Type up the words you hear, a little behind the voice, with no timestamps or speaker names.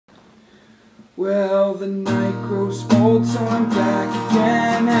Well, the night grows old, so I'm back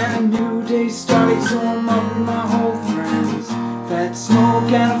again, and a new day started, so I'm up with my old friends. That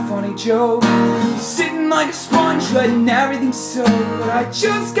smoke and a funny joke, sitting like a sponge, letting everything soak. But I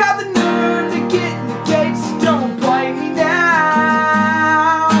just got the nerve to get in the gates, so don't bite me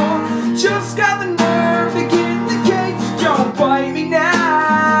now. Just got the nerve to get in the gates, so don't bite me now.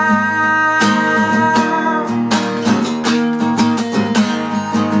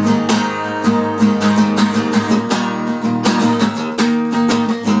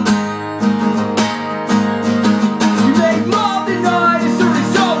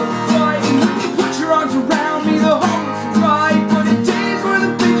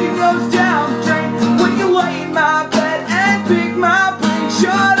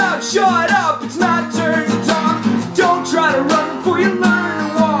 Shut up, it's my turn to talk. Don't try to run before you learn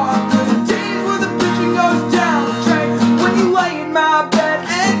to walk. There are days where the bitching goes down the drain. When you lay in my bed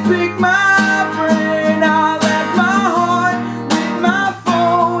and pick my brain. I left my heart with my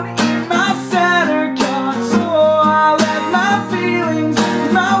phone in my center console. I left my feelings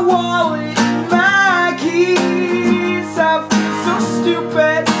in my wallet and my keys. I feel so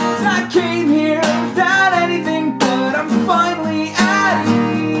stupid.